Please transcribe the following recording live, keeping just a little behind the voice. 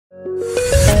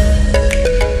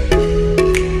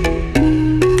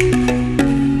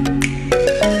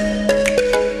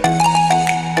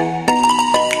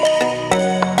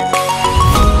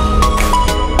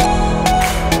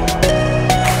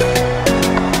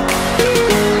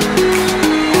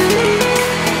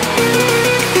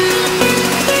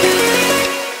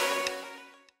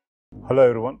Hello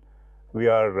everyone, we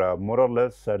are more or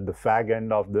less at the fag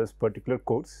end of this particular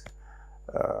course.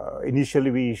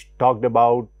 Initially we talked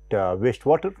about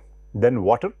wastewater, then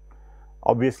water.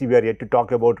 Obviously we are yet to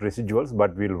talk about residuals,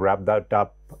 but we will wrap that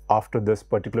up after this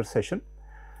particular session.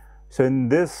 So in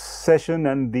this session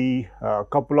and the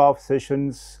couple of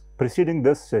sessions preceding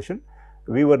this session,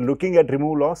 we were looking at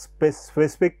removal of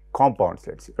specific compounds,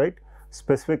 let's say, right?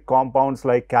 Specific compounds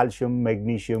like calcium,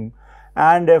 magnesium,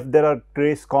 and if there are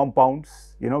trace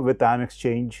compounds, with ion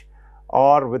exchange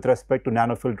or with respect to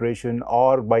nanofiltration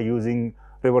or by using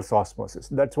reverse osmosis.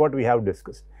 That's what we have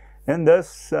discussed. In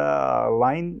this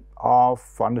line of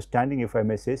understanding, if I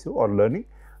may say so, or learning,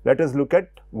 let us look at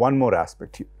one more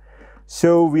aspect here.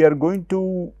 So we are going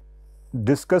to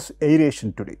discuss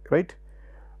aeration today, right?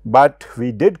 But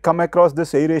we did come across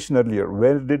this aeration earlier.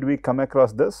 Where did we come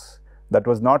across this? That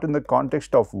was not in the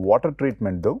context of water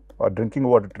treatment though, or drinking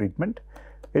water treatment.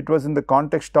 It was in the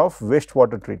context of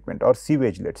wastewater treatment or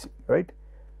sewage, let's say, right?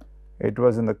 It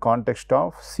was in the context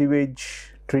of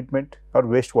sewage treatment or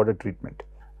wastewater treatment.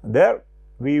 There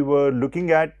we were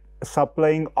looking at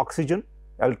supplying oxygen,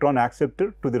 electron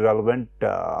acceptor to the relevant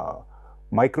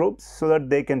microbes so that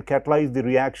they can catalyze the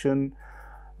reaction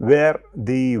where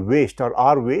the waste or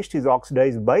our waste is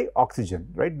oxidized by oxygen,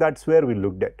 right? That's where we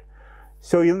looked at.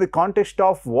 So in the context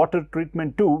of water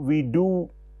treatment too, we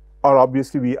do, or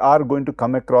obviously we are going to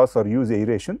come across or use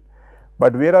aeration,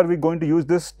 but where are we going to use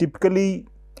this? Typically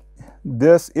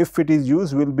this, if it is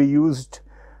used, will be used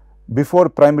before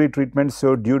primary treatment,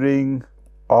 so during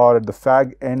or at the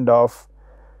fag end of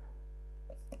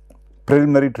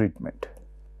preliminary treatment.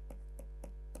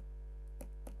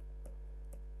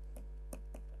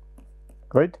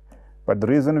 Right? But the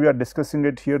reason we are discussing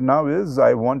it here now is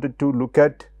I wanted to look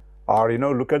at or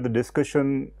look at the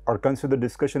discussion or consider the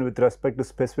discussion with respect to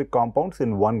specific compounds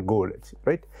in one go, let's see,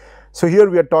 right? So here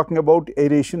we are talking about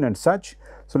aeration and such.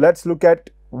 So let's look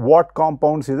at what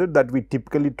compounds is it that we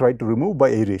typically try to remove by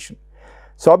aeration.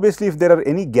 So obviously if there are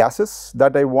any gases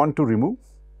that I want to remove,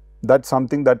 that's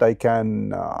something that I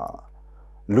can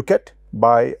look at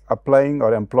by applying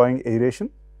or employing aeration,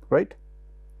 right?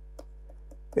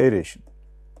 Aeration.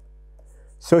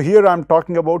 So here I am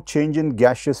talking about change in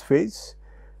gaseous phase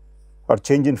or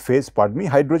change in phase, pardon me.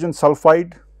 Hydrogen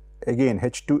sulfide, again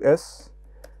H2S,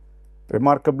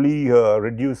 remarkably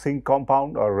reducing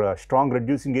compound or strong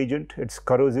reducing agent. It's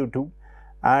corrosive too,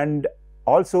 and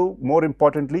also more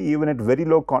importantly, even at very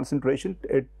low concentration,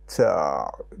 it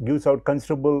gives out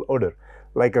considerable odor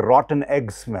like a rotten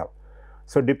egg smell.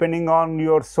 So depending on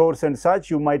your source and such,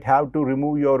 you might have to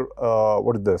remove your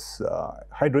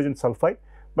hydrogen sulfide.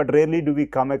 But rarely do we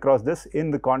come across this in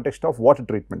the context of water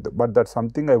treatment, but that's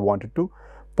something I wanted to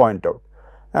point out.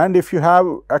 And if you have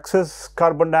excess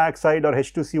carbon dioxide or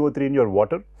H2CO3 in your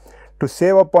water, to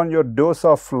save upon your dose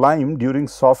of lime during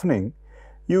softening,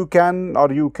 you can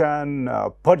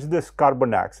purge this carbon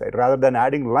dioxide rather than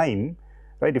adding lime,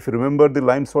 right? If you remember the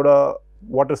lime soda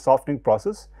water softening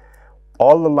process,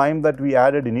 all the lime that we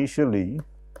added initially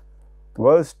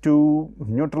was to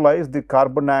neutralize the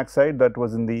carbon dioxide that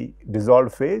was in the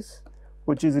dissolved phase,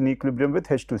 which is in equilibrium with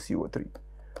H2CO3.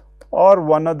 Or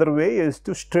one other way is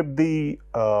to strip the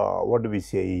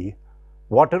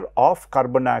water of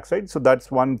carbon dioxide. So that's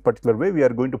one particular way. We are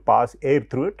going to pass air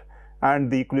through it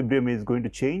and the equilibrium is going to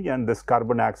change and this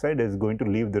carbon dioxide is going to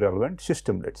leave the relevant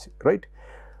system, let's say, right?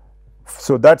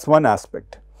 So that's one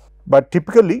aspect. But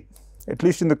typically, at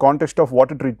least in the context of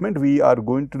water treatment, we are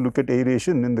going to look at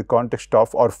aeration in the context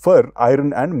of or for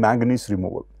iron and manganese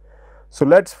removal. So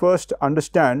let's first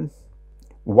understand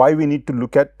why we need to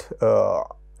look at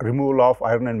removal of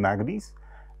iron and manganese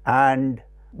and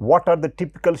what are the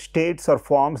typical states or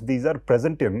forms these are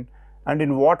present in and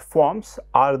in what forms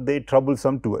are they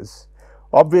troublesome to us.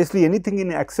 Obviously, anything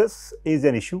in excess is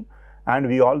an issue, and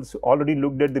we also already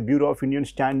looked at the Bureau of Indian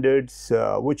Standards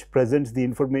which presents the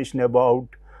information about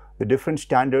the different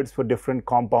standards for different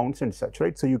compounds and such,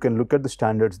 right? So you can look at the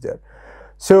standards there.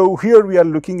 So here we are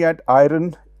looking at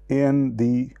iron in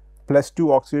the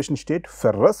 +2 oxidation state,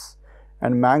 ferrous,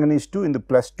 and manganese 2 in the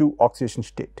 +2 oxidation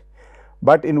state.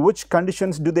 But in which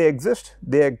conditions do they exist?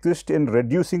 They exist in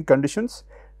reducing conditions,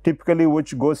 typically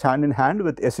which goes hand in hand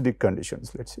with acidic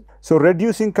conditions, let's say. So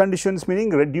reducing conditions meaning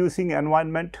reducing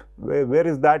environment, where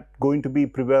is that going to be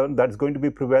prevalent? That's going to be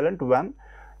prevalent when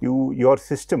your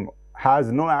system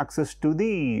has no access to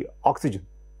the oxygen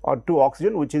or to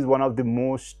oxygen, which is one of the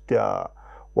most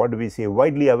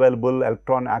widely available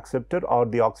electron acceptor or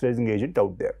the oxidizing agent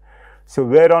out there. So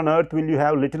where on earth will you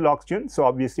have little oxygen? So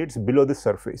obviously it's below the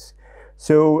surface.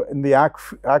 So in the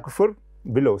aquifer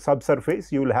below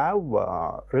subsurface, you will have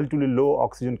relatively low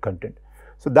oxygen content.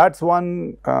 So that's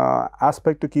one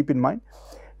aspect to keep in mind.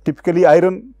 Typically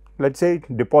iron, let's say,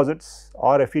 deposits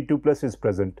or Fe2 plus is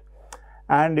present,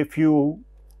 and if you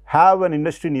have an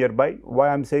industry nearby, why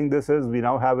I am saying this is we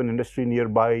now have an industry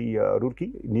nearby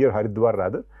Roorkee, near Haridwar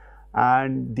rather,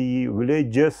 and the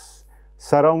villages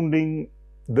surrounding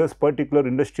this particular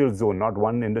industrial zone, not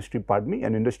one industry, pardon me,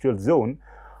 an industrial zone,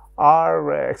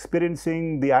 are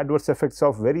experiencing the adverse effects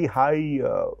of very high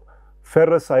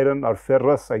ferrous iron, or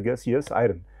ferrous, I guess, yes,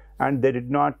 iron, and they did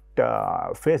not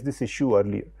face this issue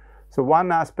earlier. So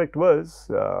one aspect was,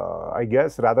 I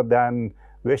guess, rather than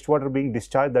wastewater being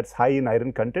discharged that's high in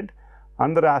iron content,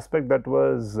 another aspect that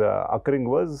was occurring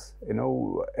was,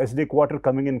 acidic water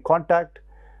coming in contact,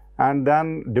 and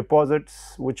then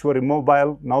deposits which were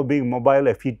immobile now being mobile,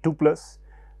 Fe2 plus,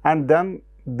 and then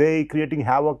they creating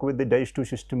havoc with the digestive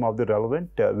system of the relevant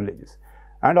villages.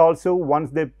 And also once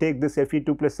they take this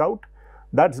Fe2 plus out,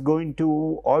 that's going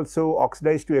to also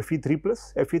oxidize to Fe3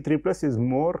 plus. Fe3 plus is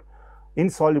more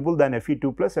insoluble than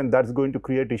Fe2 plus, and that's going to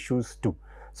create issues too.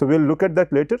 So we'll look at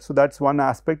that later. So that's one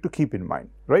aspect to keep in mind,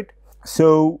 right?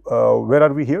 So where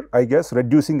are we here? I guess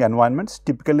reducing environments,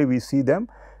 typically we see them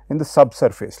in the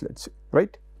subsurface, let's say,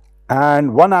 right?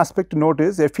 And one aspect to note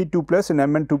is Fe2 plus and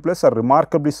Mn2 plus are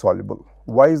remarkably soluble.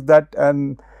 Why is that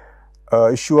an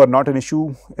issue or not an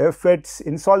issue? If it's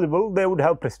insoluble, they would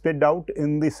have precipitated out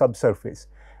in the subsurface.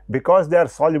 Because they are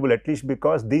soluble, at least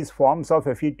because these forms of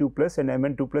Fe2 plus and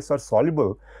Mn2 plus are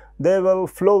soluble, they will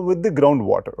flow with the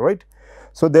groundwater, right?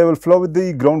 So they will flow with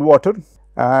the groundwater,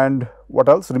 and what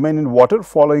else? Remain in water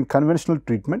following conventional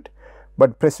treatment,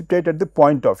 but precipitate at the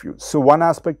point of use. So one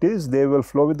aspect is they will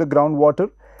flow with the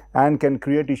groundwater and can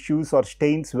create issues or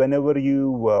stains whenever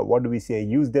you, what do we say,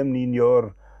 use them in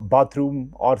your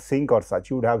bathroom or sink or such.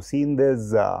 You would have seen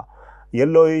this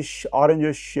yellowish,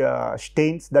 orangish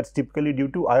stains, that's typically due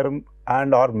to iron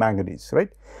and or manganese, right?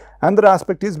 Another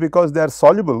aspect is because they are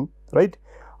soluble, right?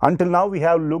 Until now we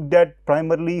have looked at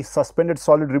primarily suspended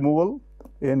solid removal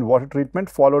in water treatment,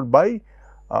 followed by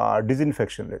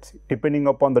disinfection, let's say. Depending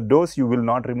upon the dose, you will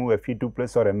not remove Fe2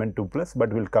 plus or Mn2 plus,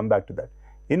 but we will come back to that.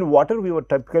 In water, we were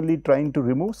typically trying to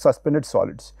remove suspended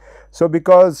solids. So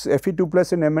because Fe2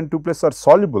 plus and Mn2 plus are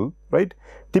soluble, right,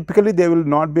 typically they will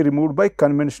not be removed by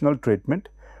conventional treatment.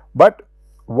 But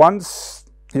once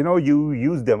you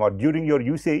use them, or during your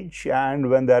usage, and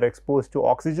when they are exposed to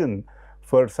oxygen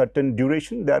for certain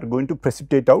duration, they are going to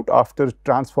precipitate out after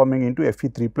transforming into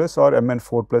Fe3 plus or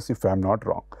Mn4 plus, if I am not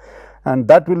wrong. And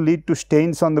that will lead to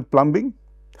stains on the plumbing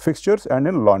fixtures and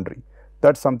in laundry.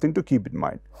 That's something to keep in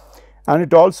mind. And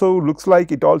it also looks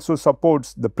like it also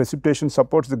supports, the precipitation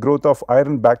supports the growth of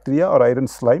iron bacteria or iron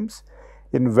slimes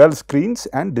in well screens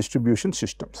and distribution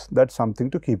systems. That's something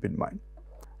to keep in mind.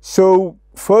 So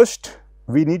first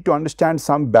we need to understand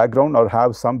some background, or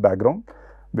have some background.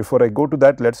 Before I go to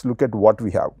that, let's look at what we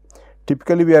have.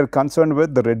 Typically we are concerned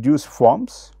with the reduced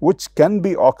forms which can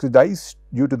be oxidized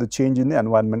due to the change in the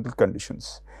environmental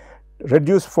conditions.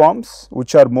 Reduced forms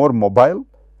which are more mobile,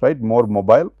 right, more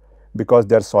mobile, because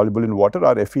they are soluble in water,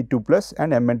 are Fe2 plus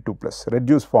and Mn2 plus.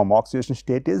 Reduced form oxidation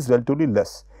state is relatively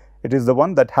less. It is the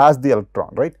one that has the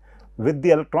electron, right? With the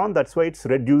electron, that's why it's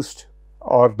reduced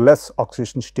or less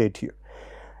oxidation state here.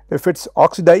 If it's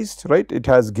oxidized, right, it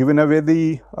has given away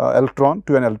the electron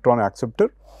to an electron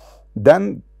acceptor,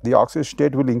 then the oxidation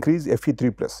state will increase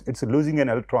Fe3 plus. It's losing an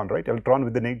electron, right? Electron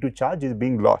with the negative charge is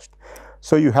being lost.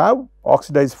 So you have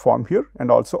oxidized form here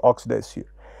and also oxidized here.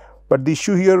 But the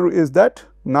issue here is that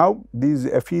now these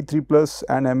Fe3 plus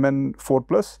and Mn4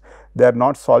 plus, they are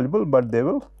not soluble, but they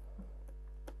will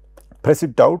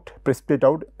precipitate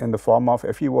out in the form of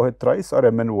FeOH thrice or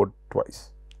MnO twice,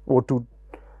 O2,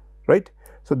 right?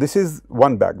 So this is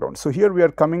one background. So here we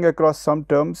are coming across some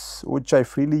terms which I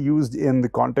freely used in the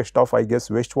context of, I guess,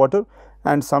 wastewater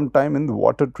and sometime in the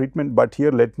water treatment, but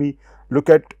here let me look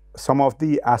at some of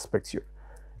the aspects here.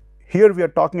 Here we are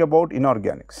talking about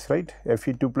inorganics, right?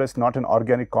 Fe2 plus, not an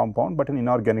organic compound, but an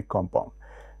inorganic compound.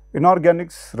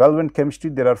 Inorganics, relevant chemistry,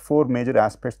 there are four major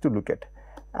aspects to look at.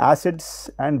 Acids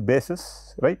and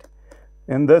bases, right?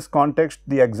 In this context,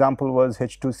 the example was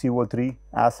H2CO3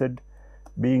 acid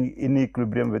being in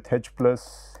equilibrium with H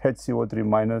plus, HCO3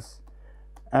 minus,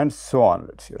 and so on,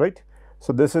 let's say, right?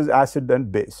 So this is acid and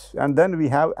base. And then we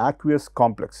have aqueous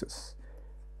complexes,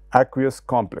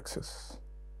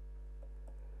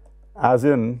 as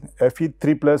in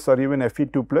Fe3 plus or even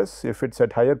Fe2 plus, if it's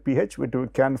at higher pH,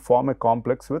 it can form a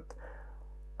complex with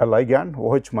a ligand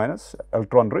OH minus,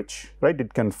 electron rich, right?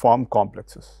 It can form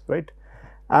complexes, right?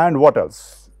 And what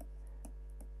else?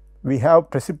 We have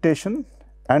precipitation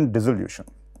and dissolution.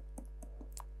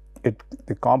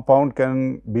 the compound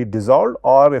can be dissolved,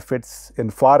 or if it's in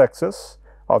far excess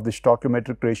of the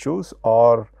stoichiometric ratios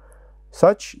or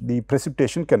such, the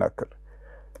precipitation can occur.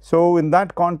 So, in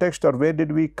that context, or where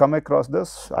did we come across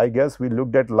this? I guess we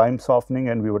looked at lime softening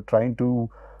and we were trying to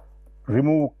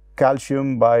remove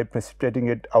calcium by precipitating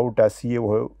it out as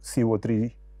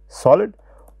CO3 solid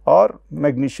or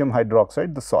magnesium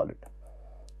hydroxide the solid.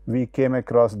 We came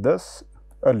across this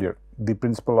earlier, the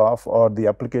principle of or the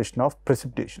application of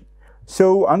precipitation.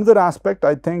 So, another aspect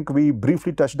I think we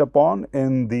briefly touched upon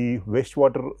in the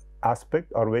wastewater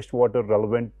aspect or wastewater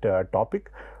relevant topic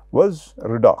was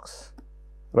redox,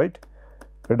 right?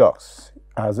 Redox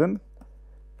as in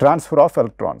transfer of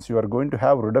electrons. You are going to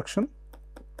have reduction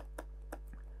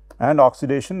and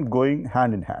oxidation going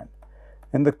hand in hand.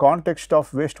 In the context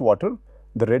of wastewater,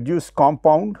 the reduced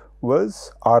compound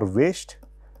was our waste,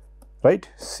 right,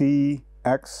 CXHO,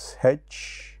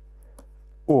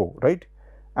 right,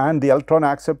 and the electron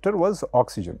acceptor was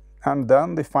oxygen, and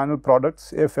then the final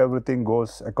products, if everything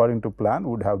goes according to plan,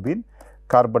 would have been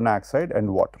carbon dioxide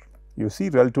and water. You see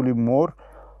relatively more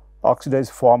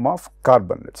oxidized form of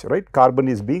carbon, let's say, right. Carbon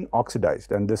is being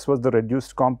oxidized and this was the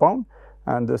reduced compound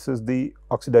and this is the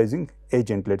oxidizing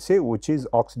agent, let's say, which is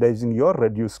oxidizing your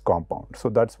reduced compound. So,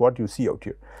 that is what you see out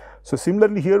here. So,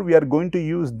 similarly here we are going to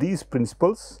use these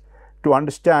principles to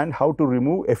understand how to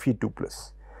remove Fe2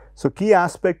 plus. So, key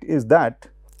aspect is that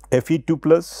Fe2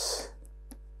 plus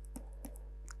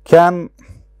can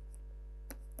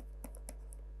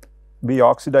be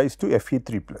oxidized to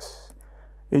Fe3 plus.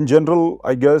 In general,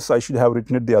 I guess I should have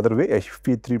written it the other way,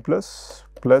 Fe3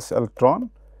 plus electron.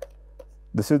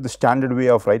 This is the standard way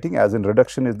of writing, as in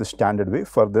reduction is the standard way.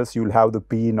 For this, you will have the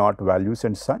P naught values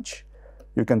and such.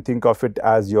 You can think of it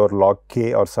as your log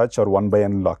K or such, or 1 by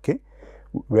n log K,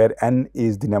 where n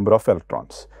is the number of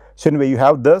electrons. So, anyway, you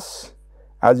have this,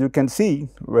 as you can see,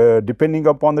 where depending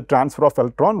upon the transfer of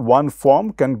electron, one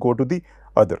form can go to the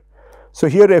other. So,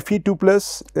 here Fe2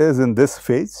 plus is in this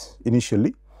phase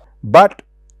initially, but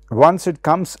once it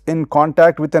comes in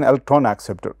contact with an electron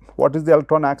acceptor. What is the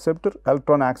electron acceptor?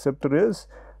 Electron acceptor is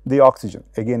the oxygen.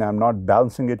 Again, I am not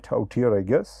balancing it out here, I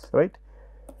guess, right.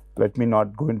 Let me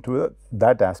not go into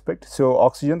that aspect. So,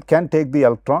 oxygen can take the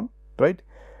electron, right,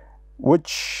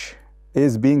 which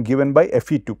is being given by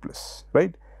Fe2 plus,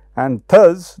 right, and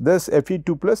thus this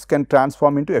Fe2 plus can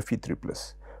transform into Fe3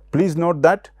 plus. Please note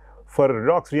that for a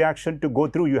redox reaction to go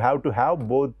through, you have to have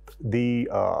both the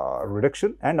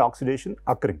reduction and oxidation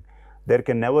occurring. There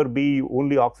can never be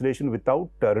only oxidation without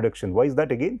reduction. Why is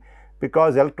that again?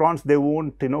 Because electrons, they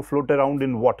won't float around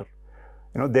in water.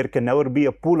 There can never be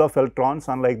a pool of electrons,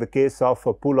 unlike the case of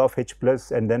a pool of H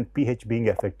plus and then pH being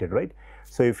affected, right.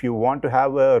 So, if you want to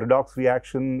have a redox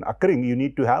reaction occurring, you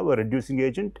need to have a reducing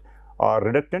agent or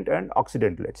reductant and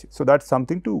oxidant, let us say. So, that is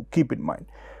something to keep in mind.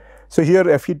 So, here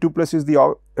Fe2 plus is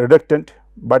the reductant,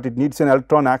 but it needs an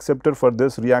electron acceptor for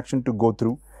this reaction to go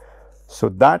through. So,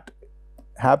 that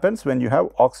happens when you have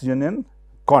oxygen in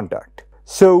contact.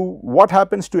 So, what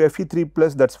happens to Fe3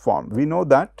 plus that is formed? We know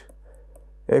that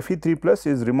Fe3 plus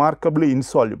is remarkably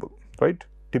insoluble, right,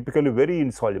 typically very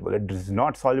insoluble. It is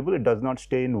not soluble, it does not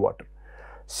stay in water.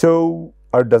 So,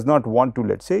 or does not want to,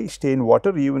 let us say, stay in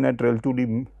water even at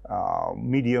relatively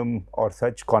medium or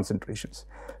such concentrations.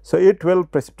 So, it will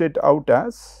precipitate out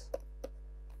as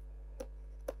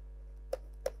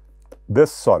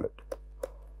this solid,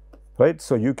 right.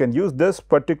 So, you can use this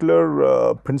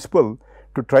particular principle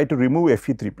to try to remove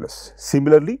Fe3 plus.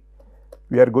 Similarly,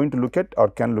 we are going to look at or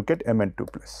can look at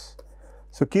Mn2 plus.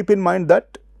 So, keep in mind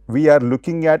that we are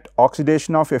looking at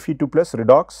oxidation of Fe2 plus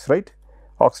redox, right,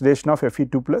 oxidation of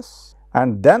Fe2 plus,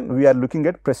 and then we are looking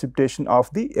at precipitation of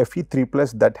the Fe3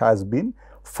 plus that has been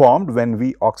formed when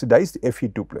we oxidized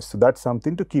Fe2 plus. So, that is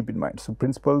something to keep in mind. So,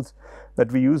 principles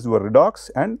that we used were redox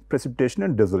and precipitation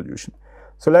and dissolution.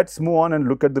 So, let us move on and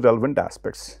look at the relevant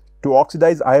aspects. To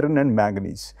oxidize iron and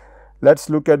manganese, let us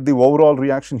look at the overall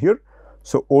reaction here.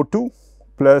 So, O2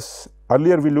 plus,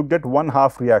 earlier we looked at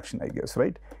 1/2 reaction, I guess,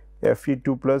 right,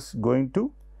 Fe2 plus going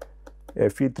to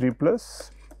Fe3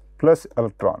 plus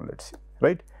electron, let us see,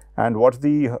 right, and what is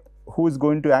the, who is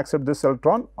going to accept this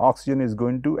electron? Oxygen is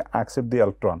going to accept the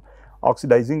electron,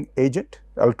 oxidizing agent,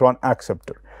 electron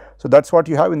acceptor. So, that is what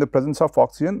you have in the presence of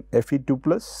oxygen. Fe2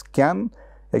 plus can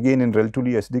again in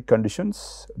relatively acidic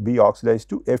conditions be oxidized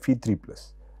to Fe3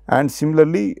 plus, and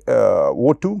similarly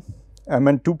O2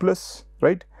 Mn2 plus,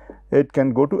 right, it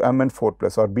can go to Mn4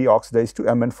 plus or be oxidized to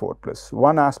Mn4 plus.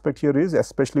 One aspect here is,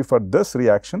 especially for this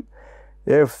reaction,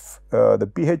 if the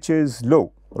pH is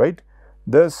low, right,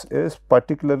 this is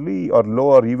particularly or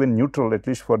low or even neutral, at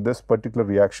least for this particular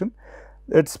reaction,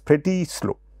 it is pretty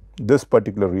slow. this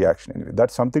particular reaction anyway.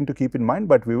 That's something to keep in mind,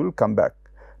 but we will come back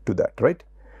to that, right.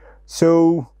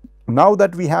 So, now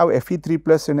that we have Fe3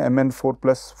 plus and Mn4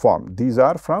 plus formed, these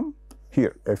are from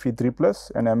here Fe3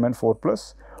 plus and Mn4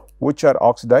 plus, which are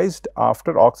oxidized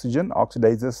after oxygen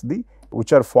oxidizes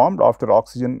which are formed after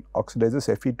oxygen oxidizes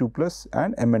Fe2 plus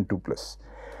and Mn2 plus.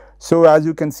 So, as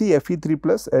you can see Fe3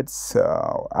 plus, it is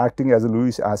acting as a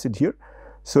Lewis acid here.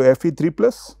 So, Fe3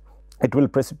 plus, it will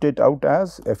precipitate out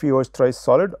as FeOH thrice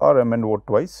solid or MnO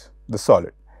twice the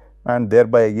solid, and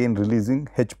thereby again releasing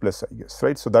H plus, I guess,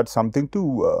 right. So, that is something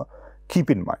to keep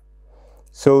in mind.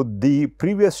 So, the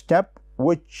previous step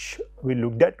which we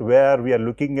looked at, where we are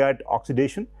looking at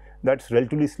oxidation, that is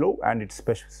relatively slow and it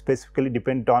specifically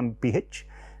depends on pH,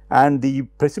 and the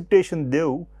precipitation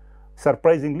though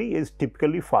surprisingly is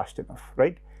typically fast enough,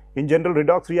 right. In general,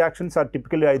 redox reactions are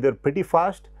typically either pretty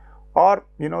fast or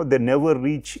they never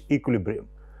reach equilibrium,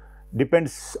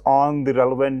 depends on the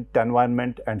relevant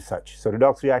environment and such. So,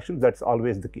 redox reactions, that is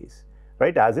always the case,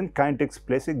 right, as in kinetics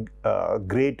plays a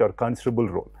great or considerable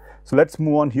role. So, let us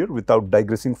move on here without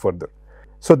digressing further.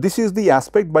 So, this is the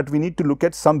aspect, but we need to look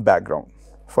at some background.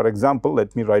 For example,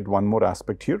 let me write one more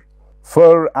aspect here.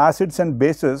 For acids and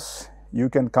bases, you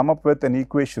can come up with an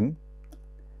equation.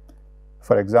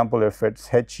 For example, if it is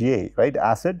HA, right,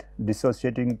 acid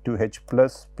dissociating to H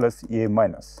plus plus A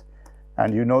minus,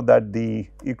 and you know that the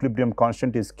equilibrium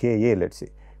constant is Ka, let us say,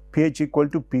 pH equal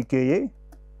to pKa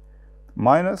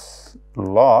minus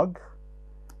log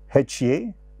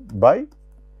HA by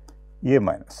A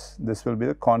minus. This will be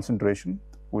the concentration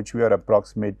which we are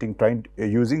approximating,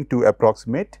 using to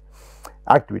approximate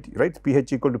activity, right.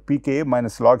 pH equal to pKa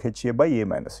minus log HA by A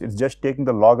minus. It is just taking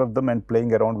the logarithm and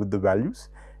playing around with the values,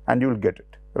 and you will get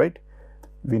it, right.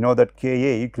 We know that Ka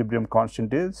equilibrium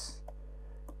constant is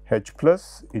H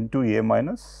plus into A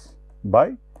minus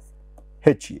by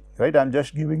HA, right. I am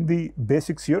just giving the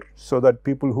basics here so that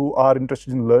people who are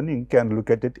interested in learning can look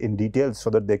at it in detail so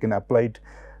that they can apply it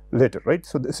later, right.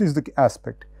 So, this is the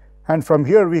aspect, and from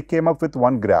here we came up with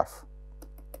one graph,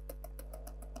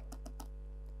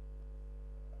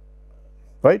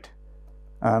 right,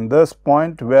 and this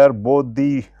point where both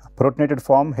the protonated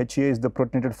form HA is the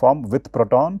protonated form with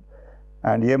proton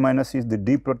and A minus is the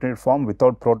deprotonated form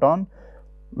without proton,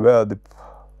 where the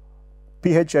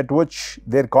pH at which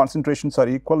their concentrations are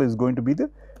equal is going to be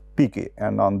the pK,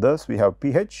 and on this we have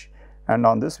pH and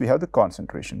on this we have the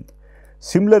concentration.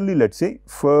 Similarly, let us say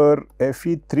for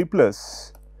Fe3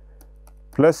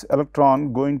 plus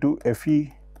electron going to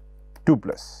Fe2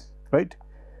 plus, right,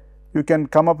 you can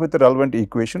come up with a relevant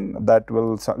equation that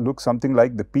will look something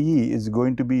like the Pe is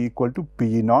going to be equal to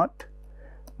Pe naught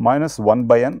minus 1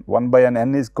 by n. 1 by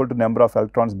n is equal to number of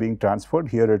electrons being transferred,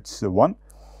 here it is 1,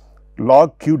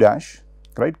 log Q dash,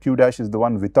 right, Q dash is the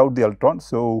one without the electron.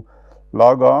 So,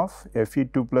 log of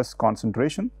Fe2 plus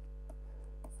concentration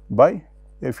by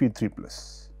Fe3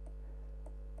 plus,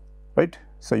 right.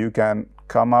 So, you can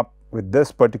come up with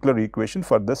this particular equation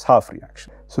for this half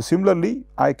reaction. So, similarly,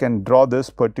 I can draw this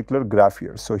particular graph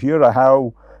here. So, here I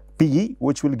have Pe,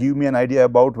 which will give me an idea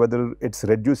about whether it is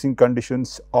reducing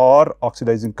conditions or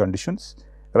oxidizing conditions,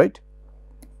 right.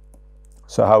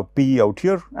 So, I have Pe out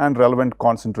here and relevant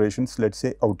concentrations, let us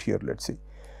say out here, let us say.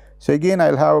 So, again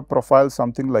I will have a profile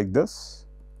something like this,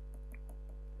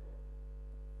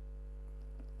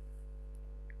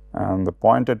 and the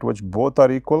point at which both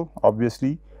are equal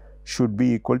obviously should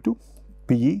be equal to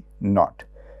Pe naught.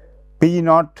 Pe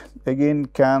naught again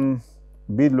can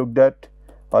be looked at,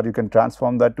 or you can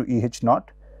transform that to Eh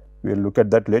naught. We will look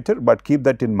at that later, but keep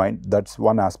that in mind. That is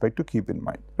one aspect to keep in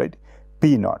mind, right.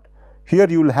 P naught. Here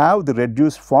you will have the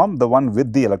reduced form, the one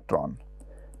with the electron.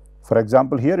 For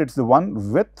example, here it is the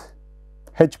one with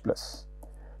H plus.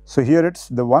 So, here it is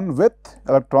the one with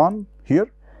electron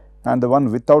here, and the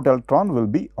one without electron will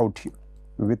be out here,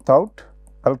 without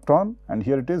electron, and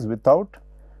here it is without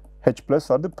H plus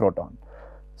or the proton.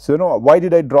 So, why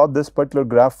did I draw this particular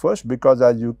graph first? Because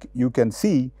as you can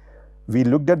see, we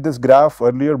looked at this graph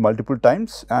earlier multiple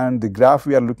times, and the graph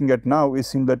we are looking at now is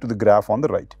similar to the graph on the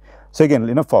right. So, again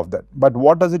enough of that, but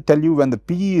what does it tell you when the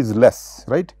Pe is less,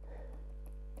 right?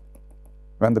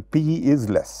 When the Pe is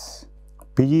less,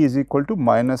 Pe is equal to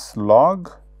minus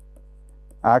log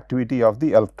activity of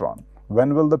the electron.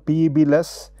 When will the Pe be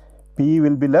less? Pe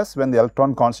will be less when the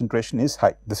electron concentration is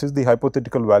high. This is the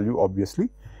hypothetical value obviously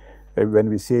when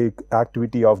we say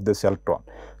activity of this electron.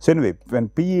 So, anyway, when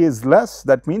Pe is less,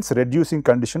 that means reducing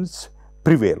conditions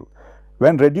prevail.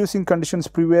 When reducing conditions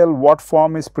prevail, what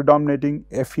form is predominating?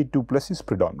 Fe2 plus is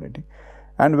predominating.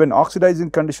 And when oxidizing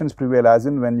conditions prevail, as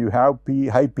in when you have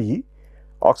high Pe,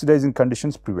 oxidizing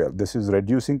conditions prevail. This is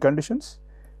reducing conditions,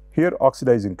 here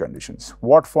oxidizing conditions.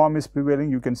 What form is prevailing?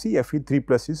 You can see Fe3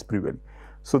 plus is prevailing.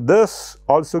 So, this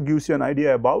also gives you an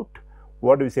idea about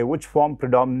what do we say, which form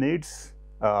predominates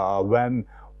when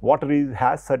water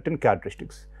has certain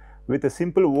characteristics. With a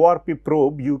simple ORP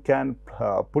probe, you can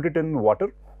put it in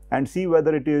water and see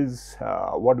whether it is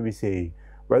what do we say,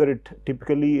 whether it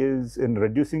typically is in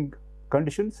reducing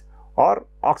conditions or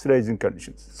oxidizing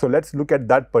conditions. So, let us look at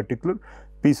that particular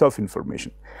piece of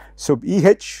information. So,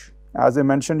 EH, as I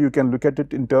mentioned, you can look at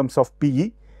it in terms of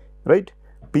PE, right,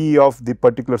 PE of the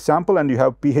particular sample, and you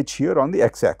have pH here on the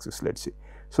x axis, let us say.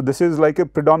 So, this is like a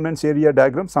predominance area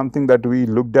diagram, something that we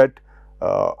looked at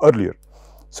earlier.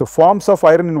 So, forms of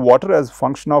iron in water as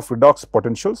function of redox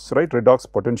potentials, right,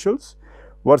 redox potentials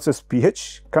versus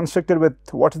pH constructed with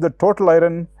what is the total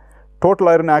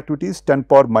iron activity is 10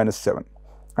 power minus 7,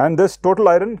 and this total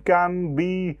iron can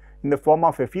be in the form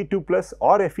of Fe2 plus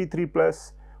or Fe3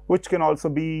 plus, which can also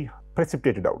be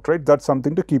precipitated out, right, that is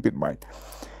something to keep in mind.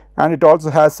 And it also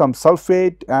has some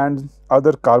sulfate and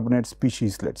other carbonate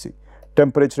species, let us see,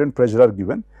 temperature and pressure are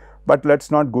given, but let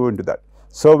us not go into that.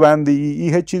 So, when the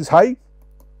EH is high,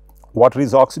 water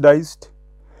is oxidized,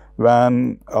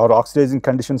 when our oxidizing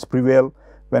conditions prevail,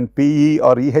 when PE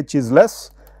or EH is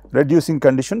less, reducing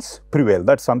conditions prevail,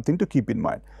 that is something to keep in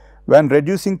mind. When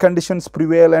reducing conditions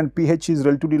prevail and pH is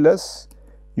relatively less,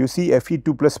 you see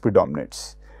Fe2 plus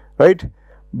predominates, right.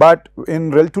 But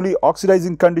in relatively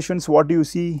oxidizing conditions, what do you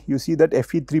see? You see that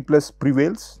Fe3 plus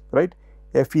prevails, right,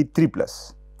 Fe3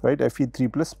 plus, right,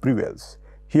 Fe3 plus prevails.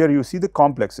 Here you see the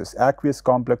complexes, aqueous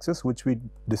complexes, which we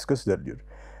discussed earlier.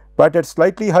 But at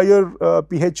slightly higher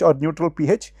pH or neutral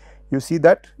pH, you see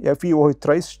that FeOH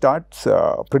thrice starts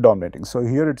predominating. So,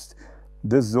 here it is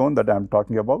this zone that I am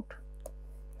talking about.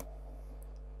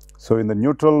 So, in the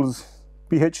neutral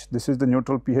pH, this is the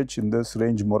neutral pH in this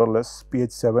range more or less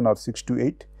pH 7 or 6 to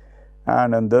 8,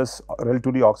 and in this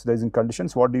relatively oxidizing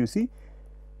conditions, what do you see?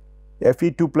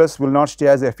 Fe2 plus will not stay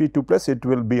as Fe2 plus, it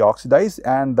will be oxidized,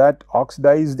 and that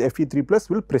oxidized Fe3 plus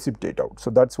will precipitate out.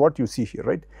 So, that is what you see here,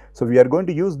 right. So, we are going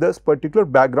to use this particular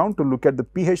background to look at the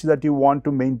pH that you want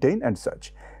to maintain and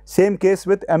such. Same case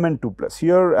with Mn2 plus,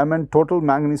 here Mn total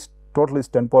manganese total is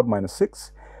 10 power minus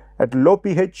 6. At low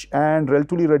pH and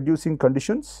relatively reducing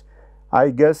conditions, I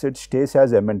guess it stays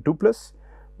as Mn2 plus,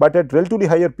 but at relatively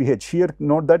higher pH, here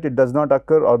note that it does not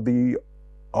occur, or the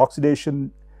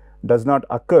oxidation does not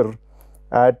occur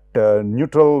at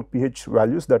neutral pH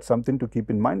values. That is something to keep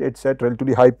in mind. It is at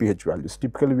relatively high pH values.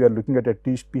 Typically, we are looking at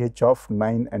least pH of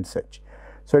 9 and such.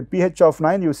 So, at pH of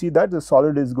 9, you see that the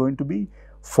solid is going to be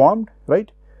formed,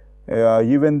 right.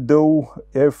 Even though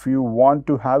if you want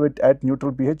to have it at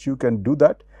neutral pH, you can do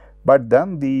that, but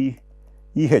then the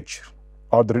EH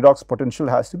or the redox potential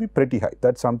has to be pretty high.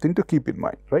 That is something to keep in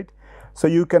mind, right. So,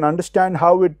 you can understand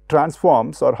how it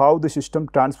transforms, or how the system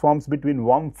transforms between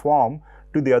one form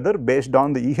to the other based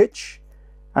on the EH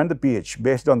and the pH,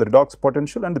 based on the redox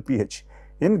potential and the pH.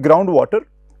 In groundwater,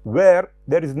 where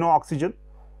there is no oxygen,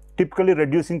 typically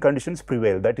reducing conditions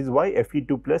prevail. That is why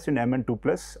Fe2 plus and Mn2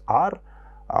 plus are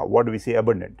what do we say,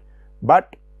 abundant.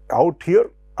 But out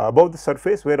here above the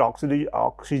surface, where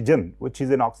oxygen, which is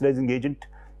an oxidizing agent,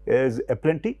 is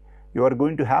aplenty, you are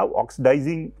going to have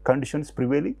oxidizing conditions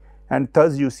prevailing, and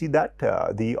thus you see that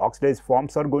the oxidized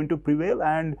forms are going to prevail.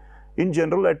 And in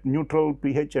general, at neutral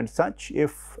pH and such,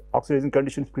 if oxidizing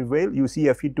conditions prevail, you see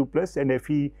Fe2 plus and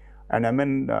Fe and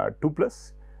Mn2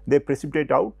 plus, they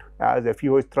precipitate out as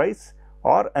FeOH thrice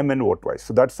or MnO twice.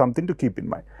 So, that is something to keep in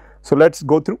mind. So, let us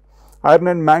go through. Iron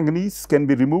and manganese can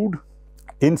be removed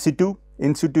in situ.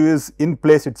 In situ is in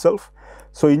place itself.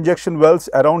 So, injection wells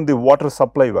around the water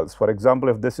supply wells. For example,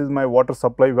 if this is my water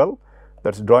supply well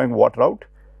that is drawing water out,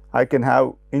 I can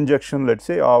have injection, let us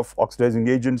say, of oxidizing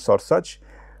agents or such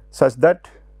that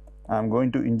I am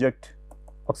going to inject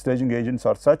oxidizing agents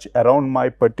or such around my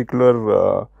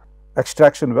particular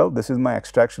extraction well. This is my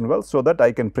extraction well, so that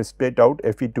I can precipitate out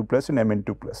Fe2 plus and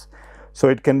Mn2 plus. So,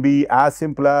 it can be as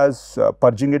simple as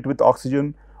purging it with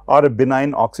oxygen or a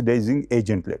benign oxidizing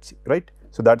agent, let us see, right.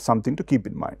 So, that is something to keep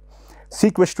in mind.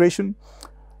 Sequestration,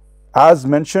 as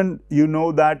mentioned, you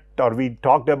know that, or we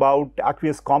talked about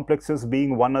aqueous complexes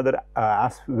being one other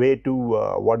way to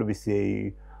what do we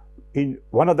say, in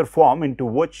one other form into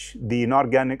which the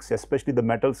inorganics, especially the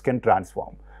metals, can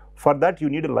transform. For that, you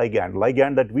need a ligand.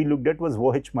 Ligand that we looked at was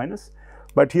OH minus,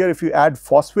 but here if you add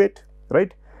phosphate,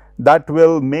 right, that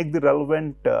will make the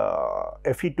relevant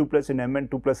Fe2 plus and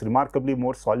Mn2 plus remarkably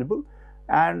more soluble,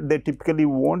 and they typically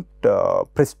won't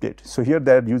precipitate. So, here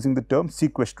they are using the term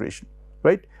sequestration,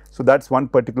 right. So, that is one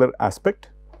particular aspect.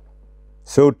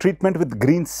 So, treatment with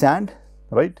green sand,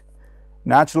 right.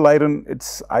 Natural iron, it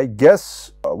is, I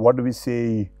guess, what do we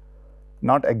say,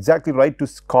 not exactly right to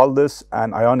call this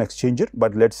an ion exchanger,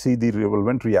 but let us see the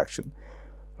relevant reaction.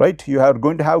 Right, you are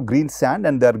going to have green sand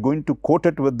and they are going to coat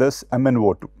it with this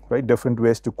MnO2, right, different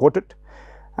ways to coat it.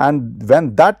 And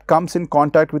when that comes in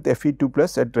contact with Fe2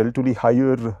 plus at relatively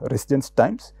higher residence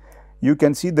times, you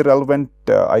can see the relevant,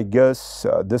 I guess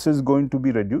this is going to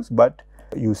be reduced, but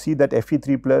you see that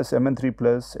Fe3 plus, Mn3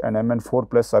 plus and Mn4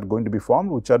 plus are going to be formed,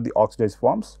 which are the oxidized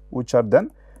forms, which are then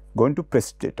going to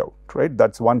precipitate out, right.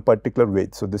 That is one particular way.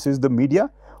 So, this is the media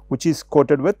which is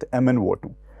coated with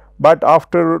MnO2. But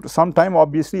after some time,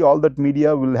 obviously all that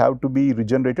media will have to be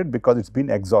regenerated because it has been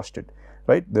exhausted,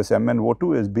 right. This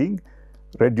MnO2 is being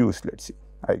reduced, let us see,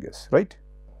 I guess, right.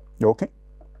 Okay.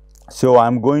 So, I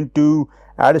am going to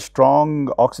add a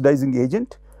strong oxidizing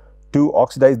agent to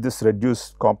oxidize this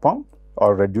reduced compound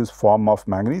or reduced form of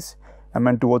manganese.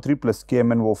 Mn2O3 plus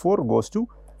KMnO4 goes to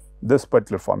this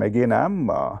particular form. Again, I am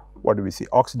what do we say,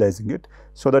 oxidizing it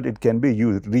so that it can be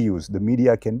reused. The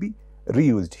media can be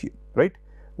reused here, right.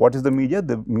 What is the media?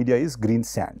 The media is green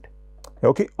sand.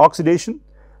 Okay, oxidation.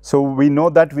 So, we know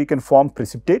that we can form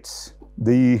precipitates.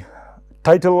 The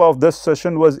title of this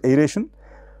session was aeration.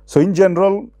 So, in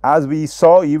general, as we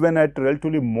saw, even at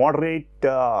relatively moderate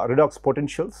redox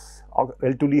potentials,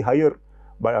 relatively higher,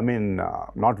 but I mean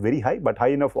not very high, but high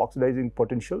enough oxidizing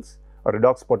potentials or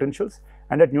redox potentials,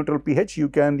 and at neutral pH you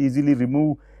can easily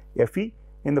remove Fe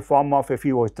in the form of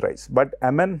FeOH thrice. But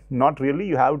Mn, not really.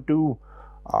 You have to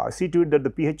see to it that the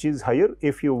pH is higher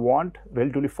if you want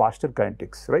relatively faster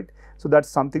kinetics, right. So, that is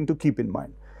something to keep in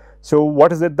mind. So,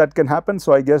 what is it that can happen?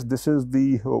 So, I guess this is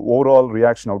the overall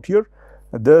reaction out here.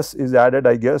 This is added,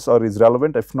 I guess, or is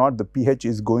relevant. If not, the pH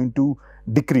is going to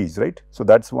decrease, right. So,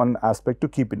 that is one aspect to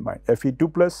keep in mind.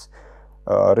 Fe2 plus,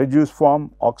 reduced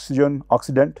form, oxygen,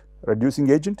 oxidant, reducing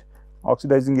agent,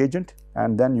 oxidizing agent,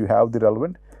 and then you have the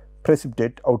relevant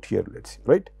precipitate out here, let us see,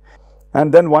 right.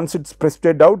 And then once it is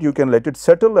precipitated out, you can let it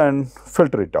settle and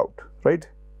filter it out, right.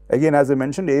 Again, as I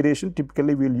mentioned, aeration,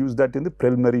 typically we will use that in the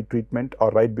preliminary treatment or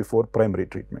right before primary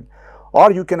treatment,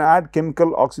 or you can add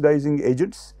chemical oxidizing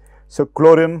agents. So,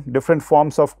 chlorine, different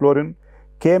forms of chlorine,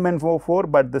 KMnO4,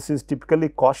 but this is typically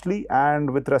costly, and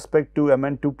with respect to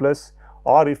Mn2 plus,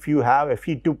 or if you have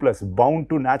Fe2 plus bound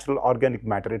to natural organic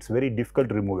matter, it is very difficult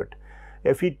to remove it.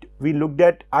 We looked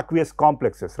at aqueous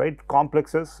complexes, right.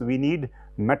 Complexes, we need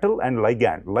metal and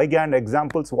ligand. Ligand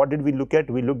examples, what did we look at?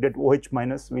 We looked at OH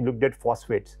minus, we looked at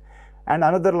phosphates. And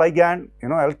another ligand,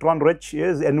 electron rich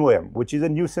is NOM, which is a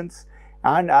nuisance.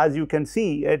 And as you can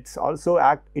see, it also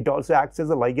acts as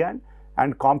a ligand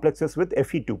and complexes with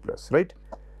Fe2 plus, right.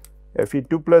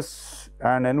 Fe2 plus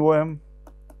and NOM,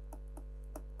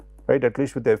 right, at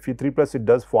least with Fe3 plus it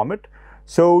does form it.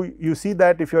 So, you see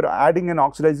that if you are adding an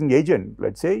oxidizing agent,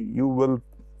 let us say, you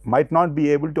might not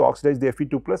be able to oxidize the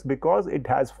Fe2 plus because it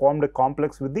has formed a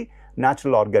complex with the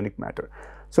natural organic matter.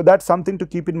 So, that is something to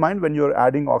keep in mind when you are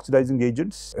adding oxidizing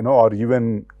agents, or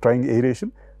even trying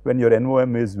aeration when your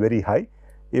NOM is very high,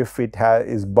 if it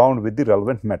is bound with the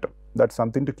relevant metal. That is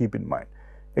something to keep in mind.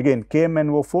 Again,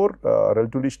 KMnO4,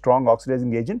 relatively strong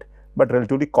oxidizing agent, but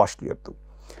relatively costlier too,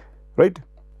 right.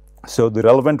 So, the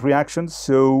relevant reactions.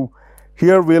 So,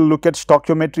 here we will look at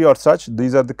stoichiometry or such.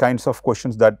 These are the kinds of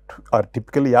questions that are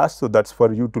typically asked. So, that is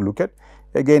for you to look at.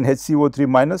 Again, HCO3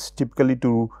 minus, typically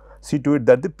to see to it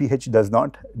that the pH does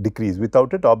not decrease.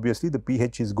 Without it, obviously the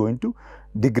pH is going to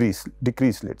decrease,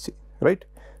 let us say, right.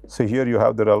 So, here you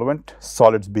have the relevant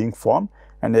solids being formed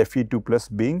and Fe2 plus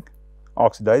being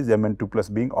oxidized, Mn2 plus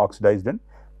being oxidized and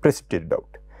precipitated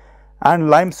out. And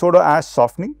lime soda ash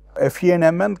softening, Fe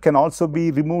and Mn can also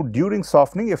be removed during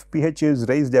softening if pH is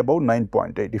raised above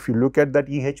 9.8. If you look at that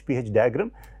EH-pH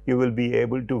diagram, you will be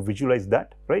able to visualize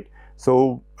that, right.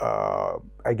 So,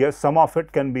 I guess some of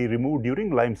it can be removed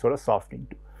during lime soda softening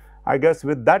too. I guess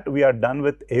with that we are done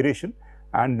with aeration,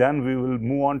 and then we will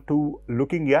move on to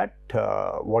looking at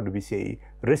what do we say,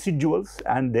 residuals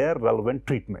and their relevant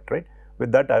treatment, right.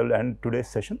 With that, I will end today's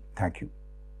session. Thank you.